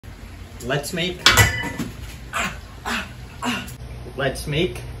let's make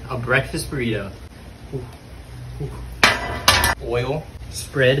a breakfast burrito. Oil,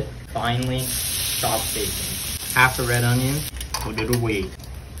 spread finely chopped bacon, half a red onion, a little weight,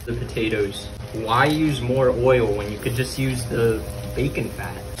 the potatoes. Why use more oil when you could just use the bacon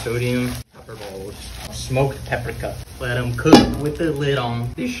fat? Sodium, pepper balls, smoked paprika. Let them cook with the lid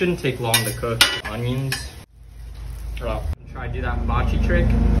on. These shouldn't take long to cook. Onions. Oh, try to do that hibachi trick.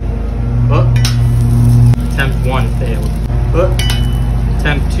 Oh, attempt 1 failed. Oh,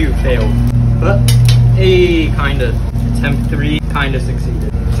 attempt 2 failed. Oh, hey, kinda. Attempt 3 kinda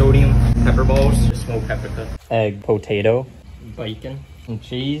succeeded. Sodium, pepper balls, smoked paprika, egg, potato, bacon, and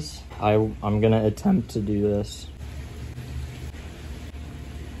cheese. I'm gonna attempt to do this.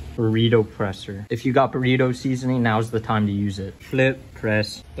 Burrito presser. If you got burrito seasoning, now's the time to use it. Flip,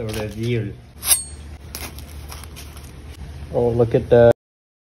 press, the reveal. Oh, look at that.